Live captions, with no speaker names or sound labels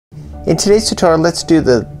In today's tutorial, let's do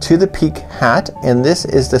the to the peak hat, and this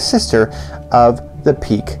is the sister of the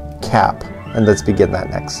peak cap, and let's begin that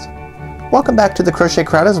next. Welcome back to the Crochet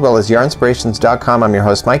Crowd as well as Yarnspirations.com. I'm your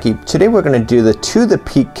host Mikey. Today we're going to do the to the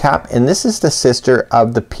peak cap, and this is the sister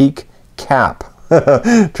of the peak cap.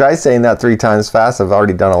 Try saying that 3 times fast. I've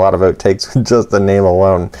already done a lot of outtakes with just the name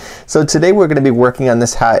alone. So today we're going to be working on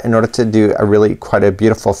this hat in order to do quite a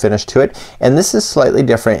beautiful finish to it, and this is slightly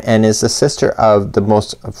different and is the sister of the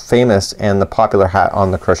most famous and the popular hat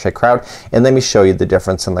on the Crochet Crowd. And let me show you the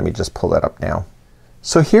difference, and let me just pull that up now.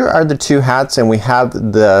 So here are the two hats, and we have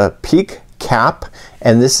the peak cap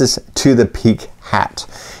and this is to the peak hat.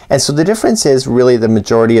 And so the difference is really the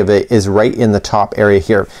majority of it is right in the top area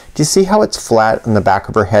here. Do you see how it's flat in the back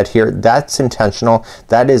of her head here? That's intentional.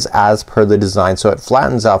 That is as per the design. So it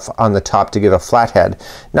flattens off on the top to give a flat head.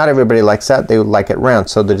 Not everybody likes that. They would like it round.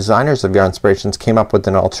 So the designers of Yarnspirations came up with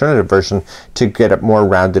an alternative version to get it more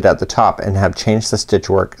rounded at the top and have changed the stitch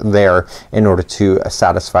work there in order to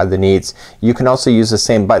satisfy the needs. You can also use the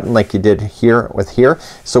same button like you did here with here.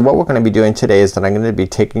 So what we're going to be doing today is that I'm going to be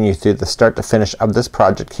taking you through the start to finish of this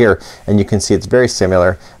project here, and you can see it's very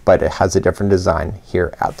similar, but it has a different design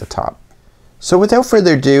here at the top. So without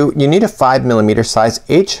further ado, you need a 5mm size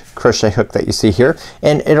H crochet hook that you see here,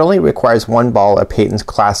 and it only requires 1 ball of Peyton's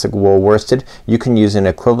Classic Wool Worsted. You can use an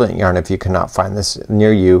equivalent yarn if you cannot find this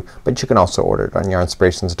near you, but you can also order it on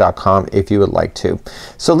Yarnspirations.com if you would like to.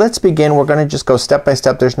 So let's begin. We're going to just go step by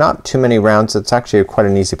step. There's not too many rounds. It's actually quite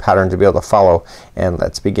an easy pattern to be able to follow, and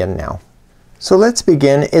let's begin now. So let's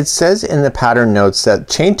begin. It says in the pattern notes that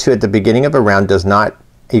chain 2 at the beginning of a round does not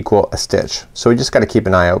equal a stitch. So we just got to keep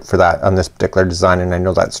an eye out for that on this particular design, and I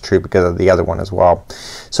know that's true because of the other one as well.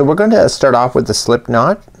 So we're going to start off with the slip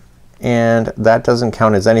knot, and that doesn't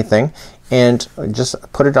count as anything, and just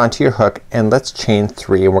put it onto your hook, and let's chain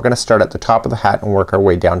 3, and we're going to start at the top of the hat and work our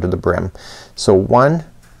way down to the brim. So 1,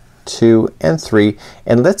 2, and 3,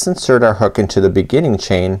 and let's insert our hook into the beginning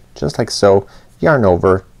chain just like so, yarn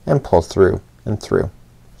over and pull through and through.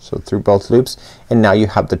 So through both loops, and now you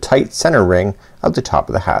have the tight center ring of the top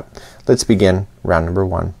of the hat. Let's begin round number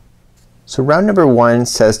 1. So round number 1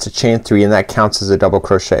 says to chain 3, and that counts as a double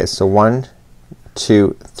crochet. So 1,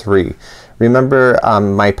 2, 3. Remember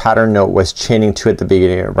my pattern note was chaining 2 at the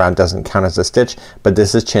beginning of a round doesn't count as a stitch, but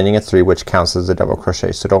this is chaining a 3 which counts as a double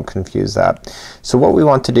crochet, so don't confuse that. So what we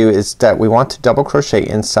want to do is that we want to double crochet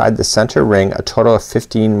inside the center ring a total of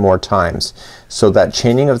 15 more times. So that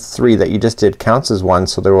chaining of 3 that you just did counts as 1,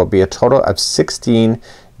 so there will be a total of 16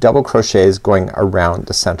 double crochets going around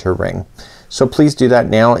the center ring. So please do that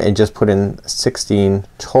now and just put in 16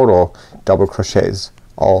 total double crochets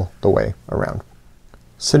all the way around.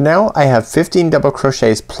 So now I have 15 double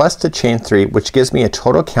crochets plus the chain 3, which gives me a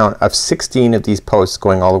total count of 16 of these posts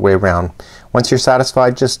going all the way around. Once you're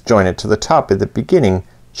satisfied, just join it to the top at the beginning,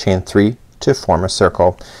 chain 3 to form a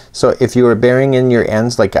circle. So if you were burying in your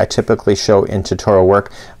ends like I typically show in tutorial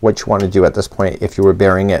work, what you want to do at this point, if you were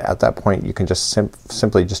burying it at that point, you can just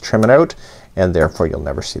simply just trim it out, and therefore you'll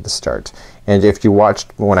never see the start. And if you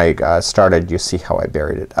watched when I started, you see how I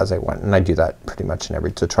buried it as I went, and I do that pretty much in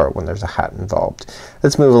every tutorial when there's a hat involved.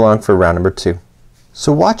 Let's move along for round number 2.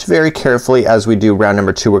 So watch very carefully as we do round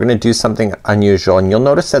number 2. We're going to do something unusual, and you'll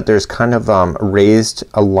notice that there's kind of raised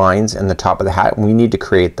lines in the top of the hat, and we need to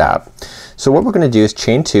create that. So what we're going to do is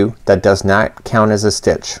chain 2. That does not count as a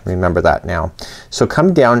stitch. Remember that now. So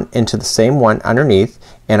come down into the same one underneath,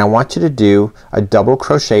 and I want you to do a double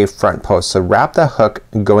crochet front post. So wrap the hook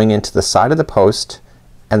going into the side of the post,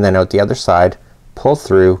 and then out the other side, pull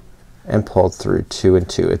through and pull through 2 and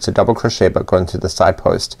 2. It's a double crochet but going through the side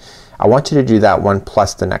post. I want you to do that one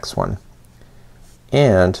plus the next one.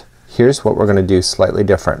 And here's what we're going to do slightly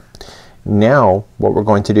different. Now what we're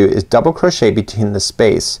going to do is double crochet between the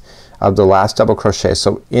space of the last double crochet.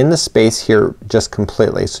 So in the space here just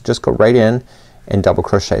completely. So just go right in and double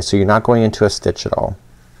crochet. So you're not going into a stitch at all.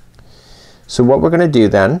 So what we're going to do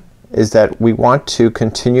then is that we want to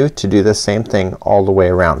continue to do the same thing all the way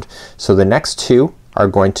around. So the next 2 are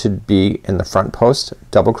going to be in the front post,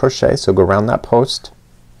 double crochet. So go around that post,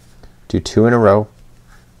 do 2 in a row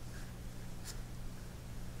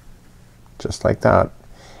just like that,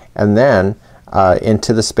 and then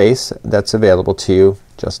into the space that's available to you,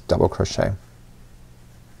 just double crochet.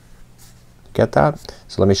 Get that?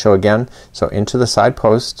 So let me show again. So into the side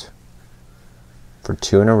post for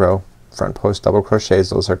 2 in a row, front post double crochets,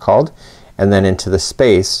 those are called, and then into the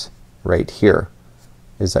space right here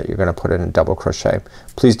is that you're going to put in a double crochet.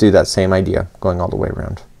 Please do that same idea going all the way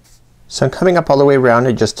around. So I'm coming up all the way around.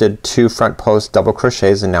 I just did 2 front post double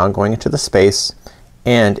crochets, and now I'm going into the space,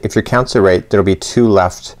 and if your counts are right, there'll be 2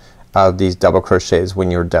 left of these double crochets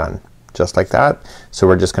when you're done. just like that. So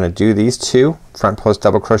we're just gonna do these 2 front post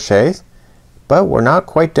double crochets, but we're not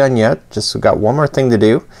quite done yet. Just got one more thing to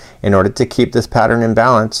do. In order to keep this pattern in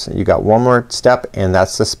balance, you got one more step, and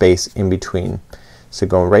that's the space in between. So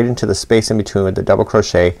go right into the space in between with the double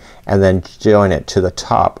crochet and then join it to the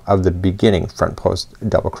top of the beginning front post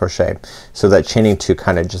double crochet. So that chaining 2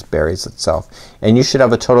 kind of just buries itself. And you should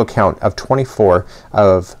have a total count of 24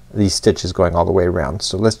 of these stitches going all the way around.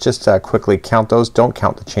 So let's just quickly count those. Don't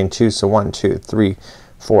count the chain 2. So 1, 2, 3,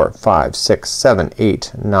 4, 5, 6, 7,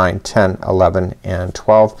 8, 9, 10, 11, and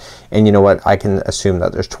 12. And you know what? I can assume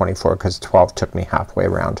that there's 24 because 12 took me halfway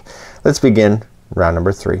around. Let's begin round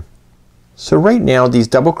number 3. So right now these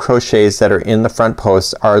double crochets that are in the front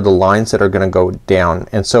posts are the lines that are gonna go down,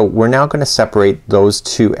 and so we're now gonna separate those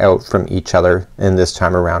 2 out from each other in this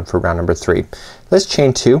time around for round number 3. Let's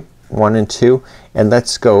chain 2, 1 and 2, and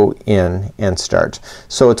let's go in and start.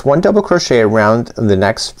 So it's 1 double crochet around the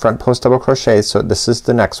next front post double crochet. So this is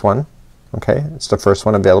the next one. Okay, it's the first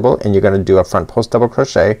one available, and you're gonna do a front post double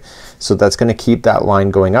crochet. So that's gonna keep that line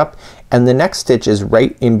going up, and the next stitch is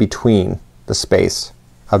right in between the space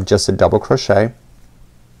of just a double crochet.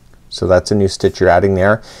 So that's a new stitch you're adding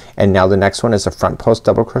there, and now the next one is a front post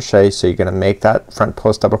double crochet. So you're gonna make that front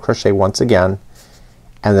post double crochet once again,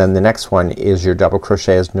 and then the next one is your double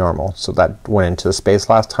crochet as normal. So that went into the space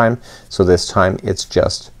last time, so this time it's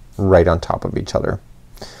just right on top of each other.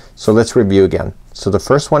 So let's review again. So the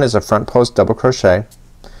first one is a front post double crochet,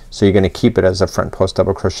 so you're gonna keep it as a front post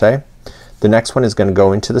double crochet. The next one is gonna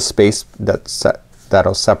go into the space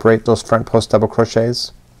that'll separate those front post double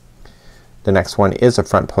crochets. The next one is a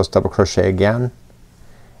front post double crochet again,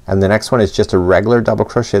 and the next one is just a regular double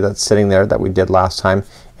crochet that's sitting there that we did last time,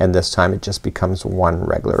 and this time it just becomes 1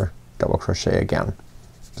 regular double crochet again,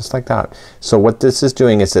 just like that. So what this is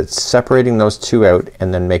doing is it's separating those 2 out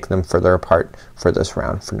and then make them further apart for this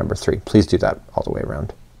round for number 3. Please do that all the way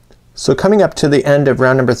around. So coming up to the end of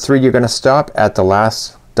round number 3, you're gonna stop at the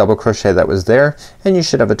last double crochet that was there, and you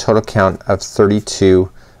should have a total count of 32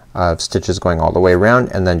 stitches going all the way around,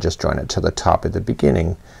 and then just join it to the top at the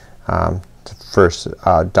beginning. First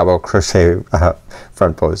double crochet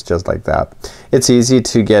front post, just like that. It's easy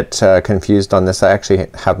to get confused on this. I actually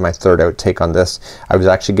have my third outtake on this. I was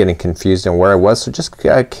actually getting confused in where I was, so just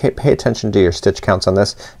pay attention to your stitch counts on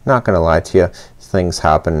this. Not gonna lie to you, things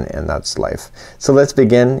happen and that's life. So let's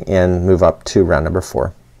begin and move up to round number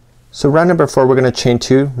 4. So round number 4, we're gonna chain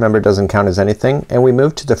 2. Remember, it doesn't count as anything, and we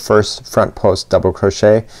move to the first front post double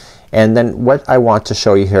crochet. And then what I want to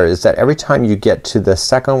show you here is that every time you get to the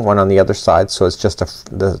second one on the other side, so it's just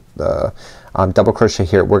the double crochet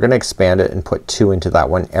here, we're gonna expand it and put 2 into that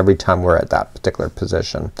one every time we're at that particular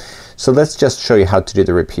position. So let's just show you how to do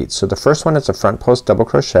the repeat. So the first one is a front post double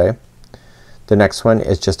crochet. The next one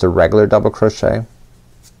is just a regular double crochet.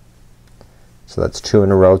 So that's 2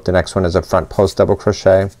 in a row. The next one is a front post double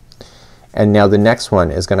crochet. And now the next one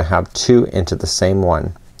is gonna have 2 into the same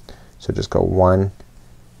one. So just go 1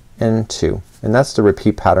 and 2, and that's the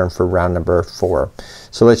repeat pattern for round number 4.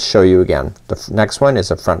 So let's show you again. The next one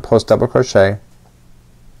is a front post double crochet.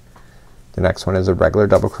 The next one is a regular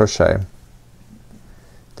double crochet.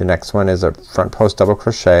 The next one is a front post double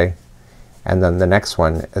crochet, and then the next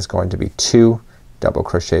one is going to be 2 double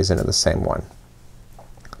crochets into the same one.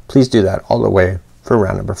 Please do that all the way for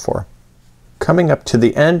round number 4. Coming up to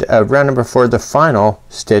the end of round number 4, the final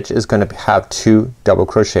stitch is going to have 2 double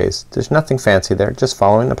crochets. There's nothing fancy there, just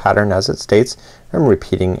following the pattern as it states and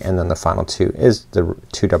repeating, and then the final 2 is the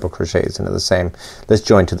 2 double crochets into the same. Let's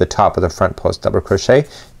join to the top of the front post double crochet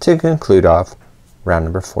to conclude off round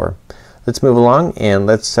number 4. Let's move along and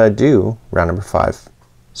let's do round number 5.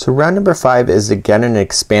 So round number 5 is again an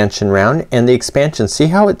expansion round, and the expansion, see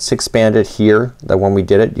how it's expanded here, that when we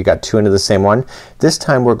did it you got 2 into the same one. This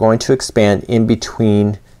time we're going to expand in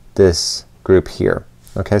between this group here.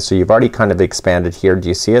 Okay, so you've already kind of expanded here, do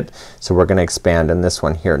you see it? So we're gonna expand in this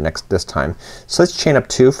one here this time. So let's chain up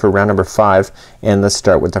 2 for round number 5, and let's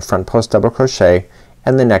start with the front post double crochet,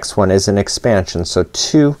 and the next one is an expansion. So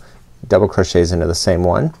 2 double crochets into the same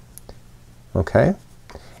one. Okay,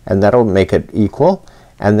 and that'll make it equal.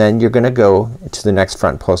 And then you're gonna go to the next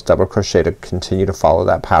front post double crochet to continue to follow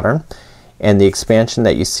that pattern. And the expansion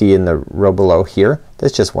that you see in the row below here,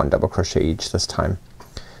 there's just 1 double crochet each this time.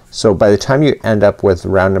 So by the time you end up with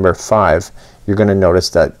round number 5, you're gonna notice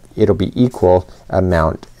that it'll be equal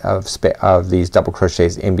amount of these double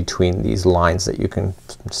crochets in between these lines that you can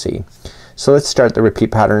see. So let's start the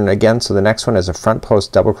repeat pattern again. So the next one is a front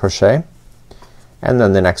post double crochet, and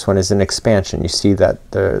then the next one is an expansion. You see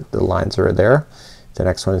that the lines are there. The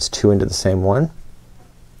next one is 2 into the same one.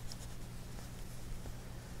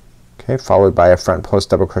 Okay, followed by a front post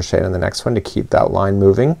double crochet in the next one to keep that line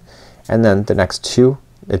moving, and then the next two,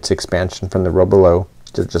 it's expansion from the row below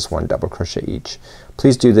to just one double crochet each.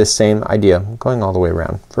 Please do this same idea going all the way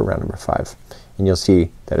around for round number 5, and you'll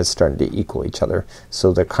see that it's starting to equal each other.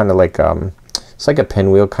 So they're kind of like it's like a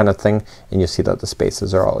pinwheel kind of thing, and you'll see that the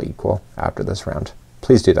spaces are all equal after this round.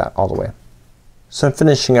 Please do that all the way. So I'm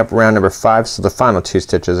finishing up round number 5, so the final 2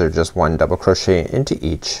 stitches are just one double crochet into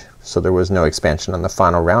each. So there was no expansion on the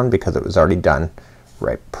final round because it was already done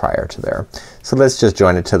right prior to there. So let's just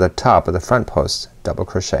join it to the top of the front post double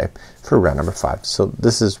crochet for round number 5. So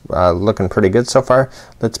this is looking pretty good so far.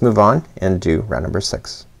 Let's move on and do round number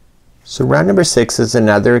 6. So round number 6 is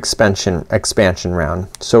another expansion round.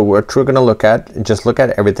 So what we're gonna look at, just look at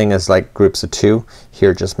everything as like groups of 2.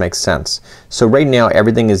 Here just makes sense. So right now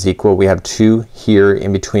everything is equal. We have 2 here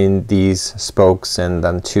in between these spokes and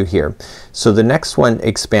then 2 here. So the next one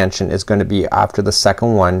expansion is going to be after the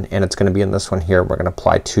second one, and it's gonna be in this one here. We're gonna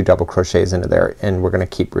apply 2 double crochets into there, and we're gonna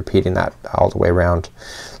keep repeating that all the way around.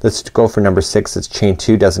 Let's go for number 6. It's chain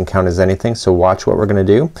 2, doesn't count as anything, so watch what we're gonna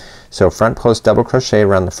do. So front post double crochet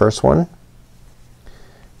around the first one.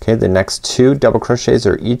 Okay, the next 2 double crochets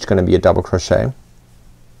are each gonna be a double crochet.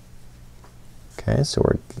 Okay, so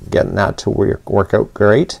we're getting that to work out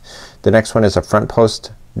great. The next one is a front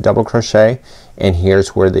post double crochet, and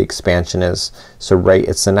here's where the expansion is. So right,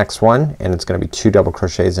 it's the next one, and it's gonna be 2 double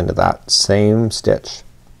crochets into that same stitch.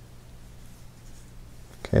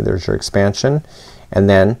 Okay, there's your expansion, and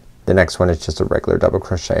then the next one is just a regular double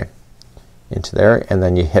crochet into there, and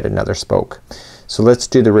then you hit another spoke. So let's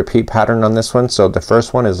do the repeat pattern on this one. So the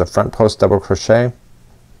first one is a front post double crochet.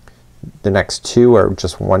 The next 2 are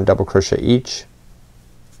just one double crochet each.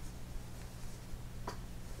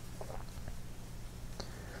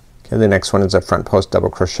 Okay, the next one is a front post double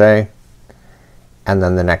crochet, and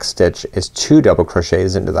then the next stitch is 2 double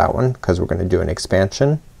crochets into that one because we're gonna do an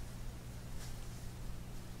expansion,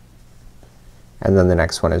 and then the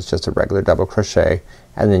next one is just a regular double crochet,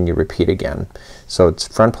 and then you repeat again. So it's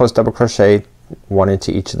front post double crochet, 1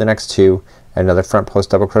 into each of the next 2, another front post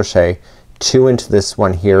double crochet, 2 into this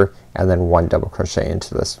one here, and then 1 double crochet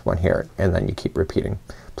into this one here, and then you keep repeating.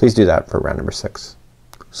 Please do that for round number 6.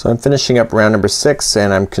 So I'm finishing up round number 6,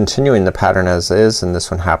 and I'm continuing the pattern as is, and this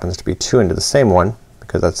one happens to be 2 into the same one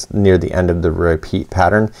because that's near the end of the repeat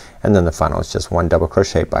pattern, and then the final is just 1 double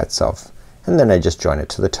crochet by itself, and then I just join it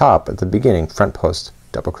to the top at the beginning, front post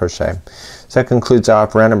double crochet. So that concludes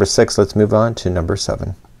off round number 6. Let's move on to number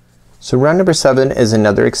 7. So round number 7 is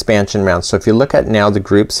another expansion round. So if you look at now the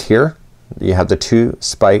groups here, you have the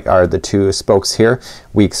 2 spokes here.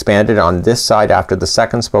 We expanded on this side after the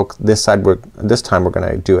second spoke. This time we're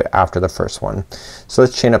gonna do it after the first one. So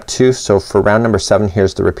let's chain up 2. So for round number 7,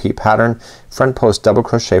 here's the repeat pattern. Front post double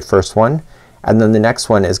crochet first one, and then the next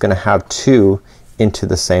one is gonna have 2 into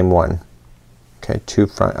the same one. Okay, 2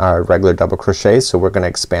 front regular double crochets. So we're gonna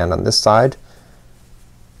expand on this side,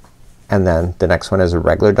 and then the next one is a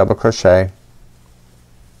regular double crochet.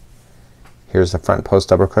 Here's the front post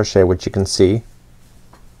double crochet, which you can see,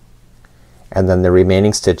 and then the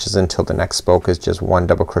remaining stitches until the next spoke is just 1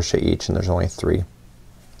 double crochet each, and there's only 3.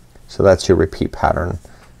 So that's your repeat pattern,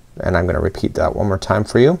 and I'm gonna repeat that one more time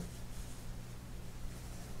for you.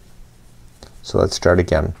 So let's start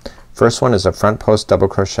again. First one is a front post double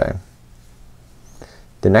crochet.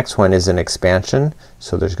 The next one is an expansion,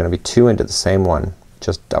 so there's gonna be 2 into the same one,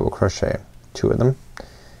 just double crochet, 2 of them,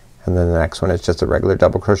 and then the next one is just a regular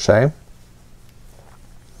double crochet.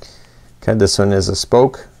 Okay, this one is a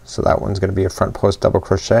spoke, so that one's gonna be a front post double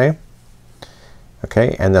crochet.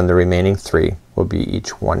 Okay, and then the remaining 3 will be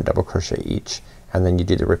each 1 double crochet each, and then you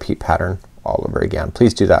do the repeat pattern all over again.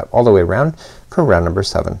 Please do that all the way around for round number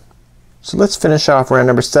 7. So let's finish off round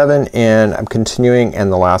number 7, and I'm continuing,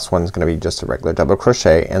 and the last one's gonna be just a regular double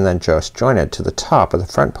crochet, and then just join it to the top of the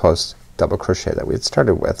front post double crochet that we had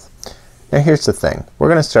started with. Now here's the thing, we're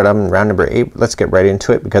gonna start on round number 8. Let's get right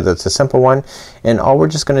into it because it's a simple one, and all we're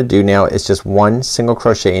just gonna do now is just 1 single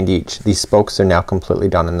crochet into each. These spokes are now completely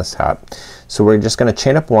done in this hat. So we're just gonna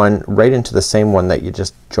chain up 1 right into the same one that you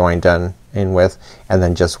just joined in with, and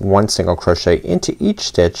then just 1 single crochet into each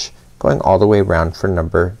stitch going all the way around for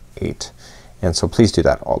number 8. And so please do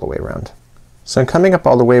that all the way around. So I'm coming up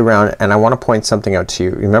all the way around, and I want to point something out to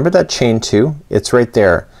you. Remember that chain 2? It's right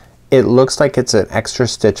there. It looks like it's an extra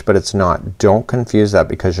stitch, but it's not. Don't confuse that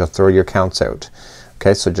because you'll throw your counts out.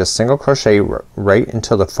 Okay, so just single crochet right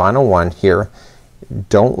until the final one here.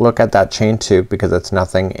 Don't look at that chain 2 because it's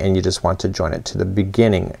nothing, and you just want to join it to the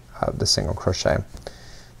beginning of the single crochet.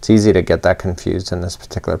 It's easy to get that confused in this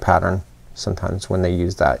particular pattern. sometimes when they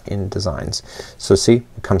use that in designs. So see,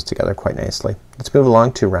 it comes together quite nicely. Let's move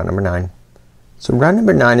along to round number 9. So round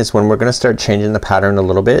number 9 is when we're gonna start changing the pattern a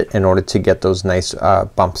little bit in order to get those nice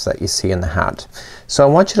bumps that you see in the hat. So I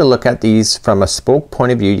want you to look at these from a spoke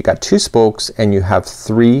point of view. You got 2 spokes and you have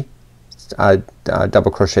 3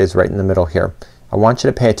 double crochets right in the middle here. I want you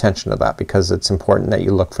to pay attention to that because it's important that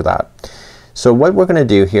you look for that. So what we're gonna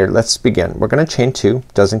do here, let's begin. We're gonna chain 2,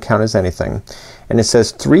 doesn't count as anything, and it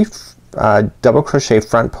says 3 double crochet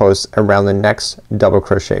front posts around the next double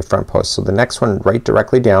crochet front post. So the next one right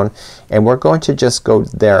directly down, and we're going to just go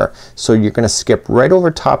there. So you're gonna skip right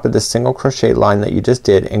over top of the single crochet line that you just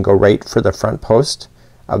did and go right for the front post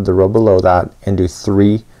of the row below that and do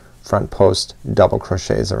 3 front post double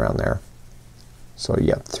crochets around there. So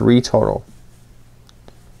yeah, 3 total.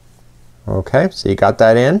 Okay, so you got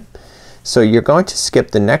that in. So you're going to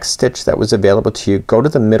skip the next stitch that was available to you, go to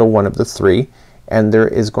the middle one of the 3, and there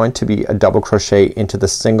is going to be a double crochet into the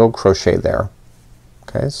single crochet there.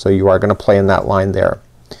 Okay, so you are gonna play in that line there.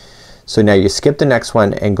 So now you skip the next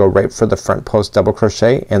one and go right for the front post double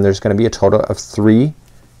crochet, and there's gonna be a total of 3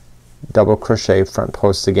 double crochet front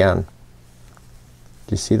posts again.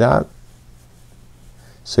 Do you see that?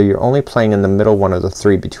 So you're only playing in the middle one of the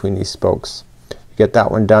 3 between these spokes. You get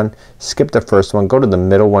that one done, skip the first one, go to the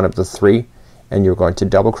middle one of the 3, and you're going to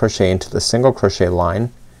double crochet into the single crochet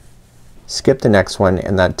line, skip the next one,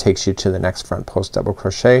 and that takes you to the next front post double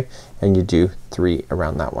crochet, and you do 3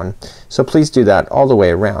 around that one. So please do that all the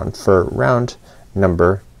way around for round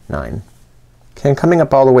number 9. Okay, and coming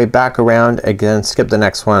up all the way back around again, skip the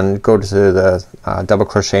next one, go to the double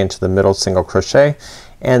crochet into the middle single crochet,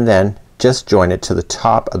 and then just join it to the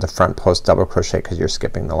top of the front post double crochet because you're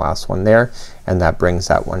skipping the last one there, and that brings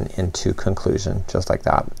that one into conclusion just like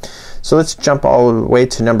that. So let's jump all the way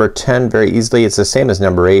to number 10 very easily. It's the same as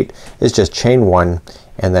number 8. It's just chain 1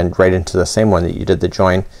 and then right into the same one that you did the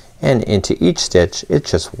join, and into each stitch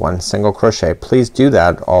it's just 1 single crochet. Please do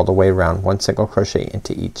that all the way around, 1 single crochet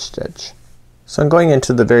into each stitch. So I'm going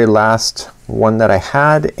into the very last one that I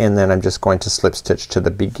had, and then I'm just going to slip stitch to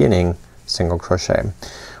the beginning single crochet.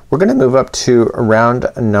 We're gonna move up to around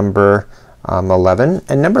number 11,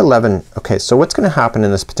 and number 11, okay, so what's gonna happen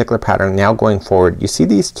in this particular pattern now going forward, you see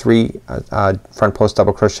these 3 front post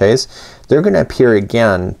double crochets, they're gonna appear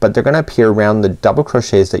again, but they're gonna appear around the double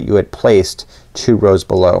crochets that you had placed 2 rows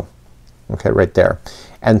below. Okay, right there.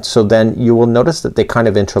 And so then you will notice that they kind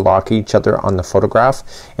of interlock each other on the photograph,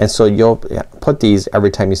 and so you'll put these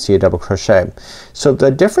every time you see a double crochet. So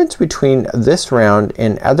the difference between this round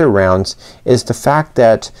and other rounds is the fact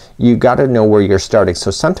that you gotta know where you're starting.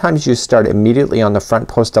 So sometimes you start immediately on the front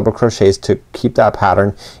post double crochets to keep that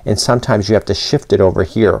pattern, and sometimes you have to shift it over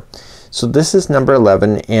here. So this is number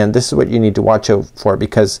 11, and this is what you need to watch out for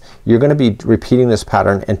because you're gonna be repeating this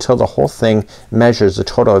pattern until the whole thing measures a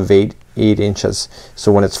total of 8 inches.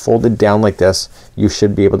 So when it's folded down like this, you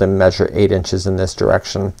should be able to measure 8 inches in this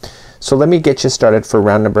direction. So let me get you started for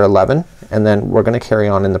round number 11, and then we're gonna carry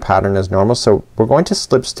on in the pattern as normal. So we're going to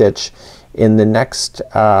slip stitch in the next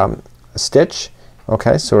stitch.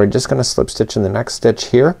 Okay, so we're just gonna slip stitch in the next stitch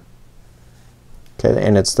here. Okay,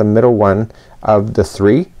 and it's the middle one of the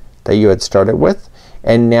 3 that you had started with,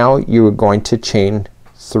 and now you are going to chain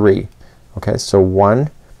 3. Okay, so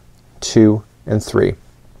 1, 2, and 3.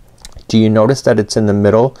 Do you notice that it's in the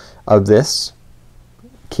middle of this?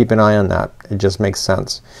 Keep an eye on that. It just makes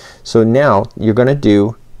sense. So now you're gonna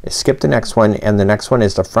do skip the next one, and the next one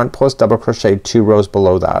is the front post double crochet 2 rows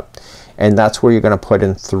below that, and that's where you're gonna put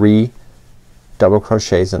in 3 double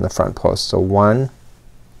crochets in the front post. So 1,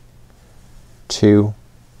 2,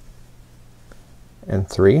 and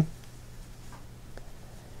 3.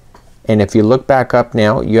 And if you look back up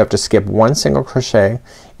now, you have to skip 1 single crochet,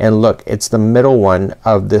 and look, it's the middle one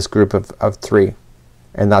of this group of 3,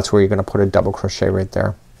 and that's where you're gonna put a double crochet right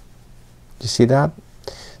there. Do you see that?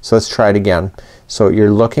 So let's try it again. So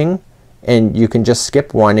you're looking, and you can just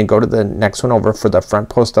skip 1 and go to the next one over for the front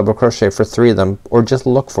post double crochet for 3 of them, or just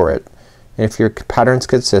look for it. And if your pattern's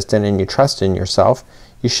consistent and you trust in yourself,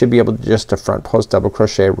 you should be able to just front post double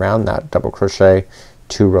crochet around that double crochet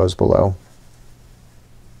 2 rows below.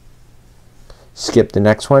 Skip the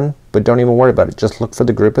next one, but don't even worry about it. Just look for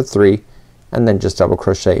the group of 3 and then just double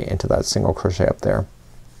crochet into that single crochet up there.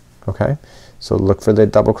 Okay, so look for the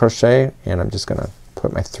double crochet, and I'm just gonna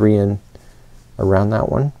put my 3 in around that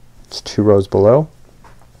one. It's 2 rows below,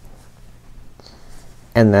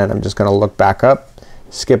 and then I'm just gonna look back up,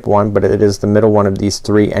 skip 1, but it is the middle one of these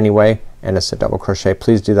 3 anyway, and it's a double crochet.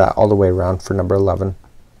 Please do that all the way around for number 11.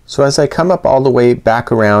 So as I come up all the way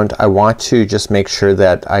back around, I want to just make sure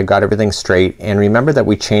that I got everything straight, and remember that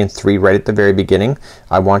we chained 3 right at the very beginning.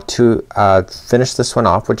 I want to finish this one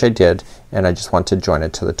off, which I did, and I just want to join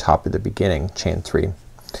it to the top of the beginning, chain 3.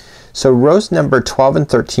 So rows number 12 and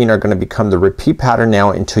 13 are going to become the repeat pattern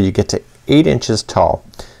now until you get to 8 inches tall.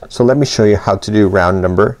 So let me show you how to do round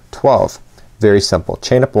number 12. Very simple.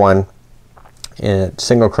 Chain up 1 and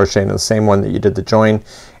single crochet into the same one that you did the join,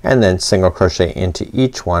 and then single crochet into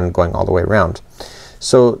each one going all the way around.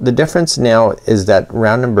 So the difference now is that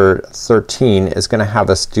round number 13 is gonna have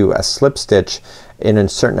us do a slip stitch in a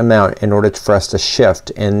certain amount in order for us to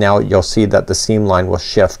shift, and now you'll see that the seam line will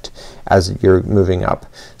shift as you're moving up.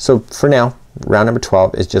 So for now, round number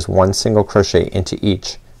 12 is just 1 single crochet into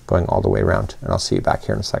each going all the way around, and I'll see you back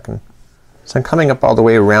here in a second. So I'm coming up all the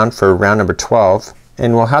way around for round number 12,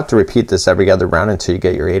 and we'll have to repeat this every other round until you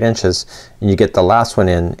get your 8 inches, and you get the last one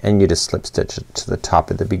in and you just slip stitch it to the top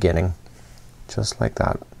of the beginning just like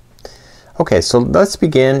that. Okay, so let's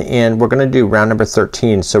begin, and we're gonna do round number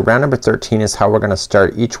 13. So round number 13 is how we're gonna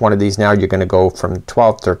start each one of these now. You're gonna go from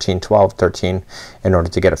 12, 13, 12, 13 in order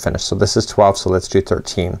to get it finished. So this is 12, so let's do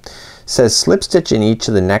 13. It says slip stitch in each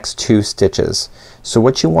of the next 2 stitches. So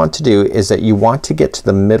what you want to do is that you want to get to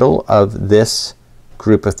the middle of this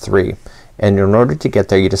group of 3, and in order to get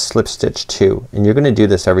there you just slip stitch 2, and you're gonna do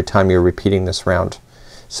this every time you're repeating this round.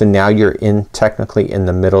 So now you're technically in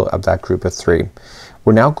the middle of that group of 3.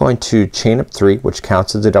 We're now going to chain up 3, which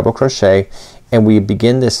counts as a double crochet, and we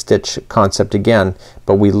begin this stitch concept again,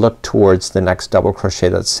 but we look towards the next double crochet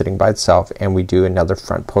that's sitting by itself, and we do another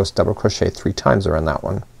front post double crochet 3 times around that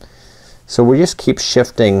one. So we just keep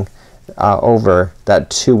shifting over that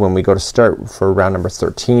 2 when we go to start for round number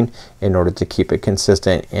 13 in order to keep it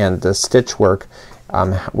consistent, and the stitch work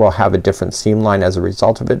will have a different seam line as a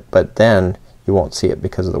result of it, but then you won't see it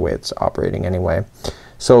because of the way it's operating anyway.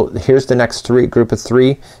 So here's the next group of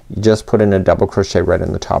 3. You just put in a double crochet right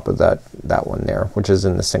in the top of that one there, which is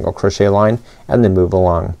in the single crochet line, and then move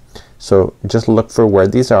along. So just look for where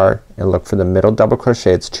these are and look for the middle double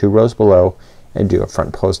crochet. It's 2 rows below, and do a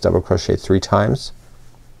front post double crochet 3 times.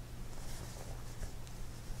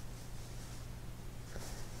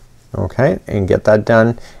 Okay, and get that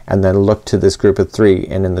done, and then look to this group of 3,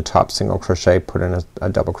 and in the top single crochet put in a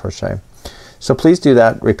double crochet. So please do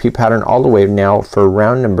that repeat pattern all the way now for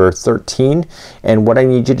round number 13, and what I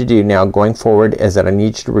need you to do now going forward is that I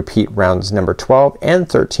need you to repeat rounds number 12 and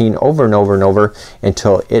 13 over and over and over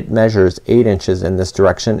until it measures 8 inches in this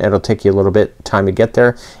direction. It'll take you a little bit time to get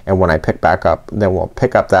there, and when I pick back up then we'll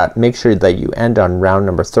pick up that. Make sure that you end on round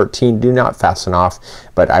number 13. Do not fasten off,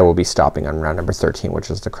 but I will be stopping on round number 13,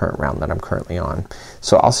 which is the current round that I'm currently on.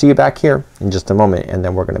 So I'll see you back here in just a moment, and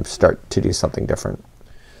then we're gonna start to do something different.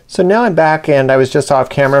 So now I'm back, and I was just off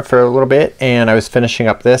camera for a little bit, and I was finishing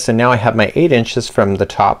up this, and now I have my 8 inches from the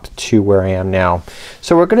top to where I am now.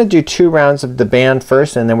 So we're gonna do 2 rounds of the band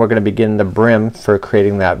first, and then we're gonna begin the brim for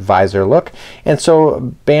creating that visor look. And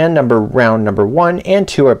so round number 1 and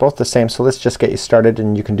 2 are both the same, so let's just get you started,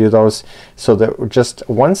 and you can do those so that we're just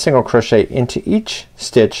 1 single crochet into each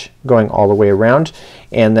stitch going all the way around,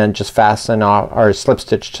 and then just fasten off or slip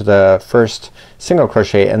stitch to the first single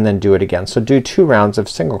crochet and then do it again. So do 2 rounds of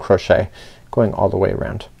single crochet going all the way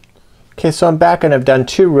around. Okay, so I'm back, and I've done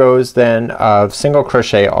 2 rows then of single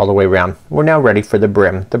crochet all the way around. We're now ready for the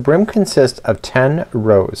brim. The brim consists of 10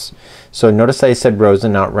 rows. So notice I said rows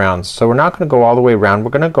and not rounds. So we're not gonna go all the way around.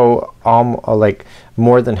 We're gonna go like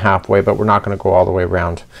more than halfway, but we're not gonna go all the way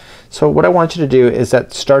around. So what I want you to do is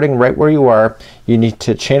that starting right where you are, you need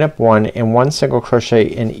to chain up 1 and 1 single crochet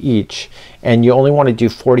in each, and you only want to do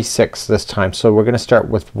 46 this time. So we're gonna start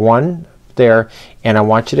with 1 there, and I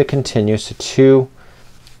want you to continue. So 2,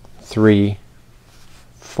 3,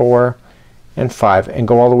 4, and 5, and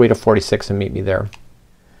go all the way to 46 and meet me there.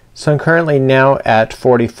 So I'm currently now at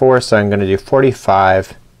 44, so I'm gonna do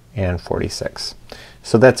 45 and 46.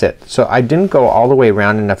 So that's it. So I didn't go all the way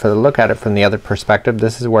around, and if I look at it from the other perspective,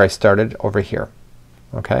 this is where I started over here.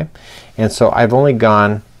 Okay, and so I've only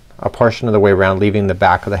gone a portion of the way around, leaving the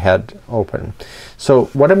back of the head open. So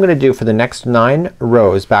what I'm gonna do for the next 9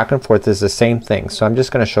 rows back and forth is the same thing. So I'm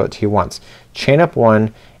just gonna show it to you once. Chain up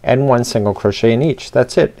 1 and 1 single crochet in each.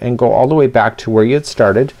 That's it, and go all the way back to where you had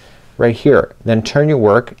started right here. Then turn your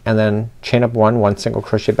work and then chain up 1, 1 single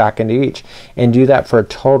crochet back into each, and do that for a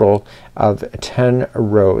total of 10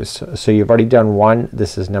 rows. So you've already done 1.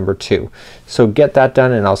 This is number 2. So get that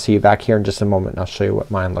done, and I'll see you back here in just a moment, and I'll show you what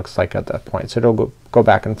mine looks like at that point. So it'll go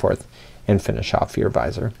back and forth and finish off your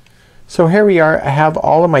visor. So here we are. I have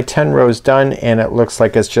all of my 10 rows done, and it looks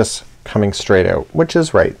like it's just coming straight out, which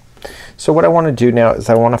is right. So what I want to do now is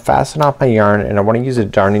I want to fasten off my yarn, and I want to use a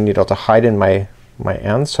darning needle to hide in my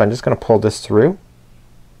ends. So I'm just going to pull this through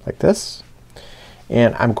like this,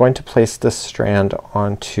 and I'm going to place this strand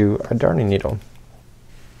onto a darning needle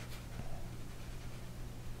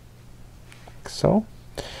like so.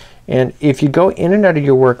 And if you go in and out of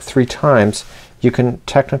your work 3 times, you can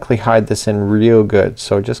technically hide this in real good.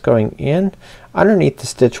 So just going in underneath the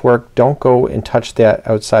stitch work, don't go and touch that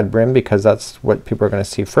outside brim because that's what people are going to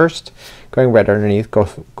see first. Going right underneath, go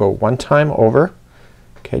 1 time over.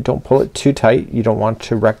 Okay, don't pull it too tight. You don't want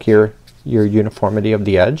to wreck your uniformity of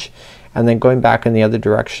the edge. And then going back in the other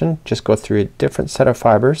direction, just go through a different set of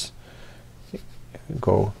fibers.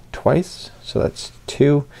 Go twice, so that's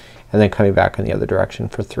 2, and then coming back in the other direction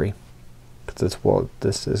for 3.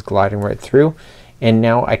 This is gliding right through, and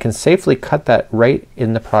now I can safely cut that right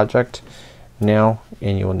in the project now,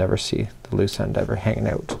 and you will never see the loose end ever hanging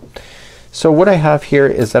out. So what I have here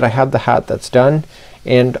is that I have the hat that's done,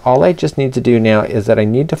 and all I just need to do now is that I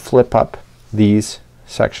need to flip up these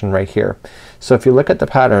section right here. So if you look at the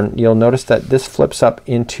pattern, you'll notice that this flips up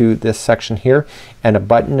into this section here, and a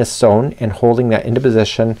button is sewn, and holding that into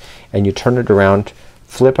position, and you turn it around,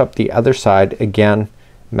 flip up the other side, again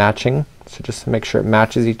matching. So just to make sure it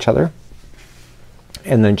matches each other,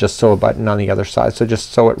 and then just sew a button on the other side. So just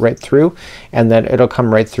sew it right through, and then it'll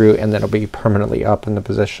come right through, and then it'll be permanently up in the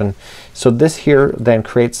position. So this here then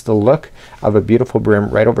creates the look of a beautiful brim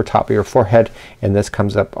right over top of your forehead, and this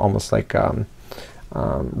comes up almost like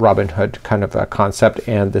Robin Hood kind of a concept,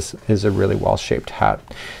 and this is a really well shaped hat.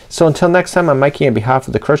 So until next time, I'm Mikey on behalf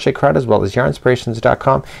of the Crochet Crowd as well as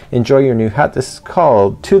Yarnspirations.com. Enjoy your new hat. This is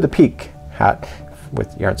called To the Peak hat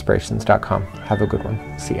with Yarnspirations.com. Have a good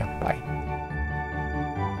one. See ya. Bye.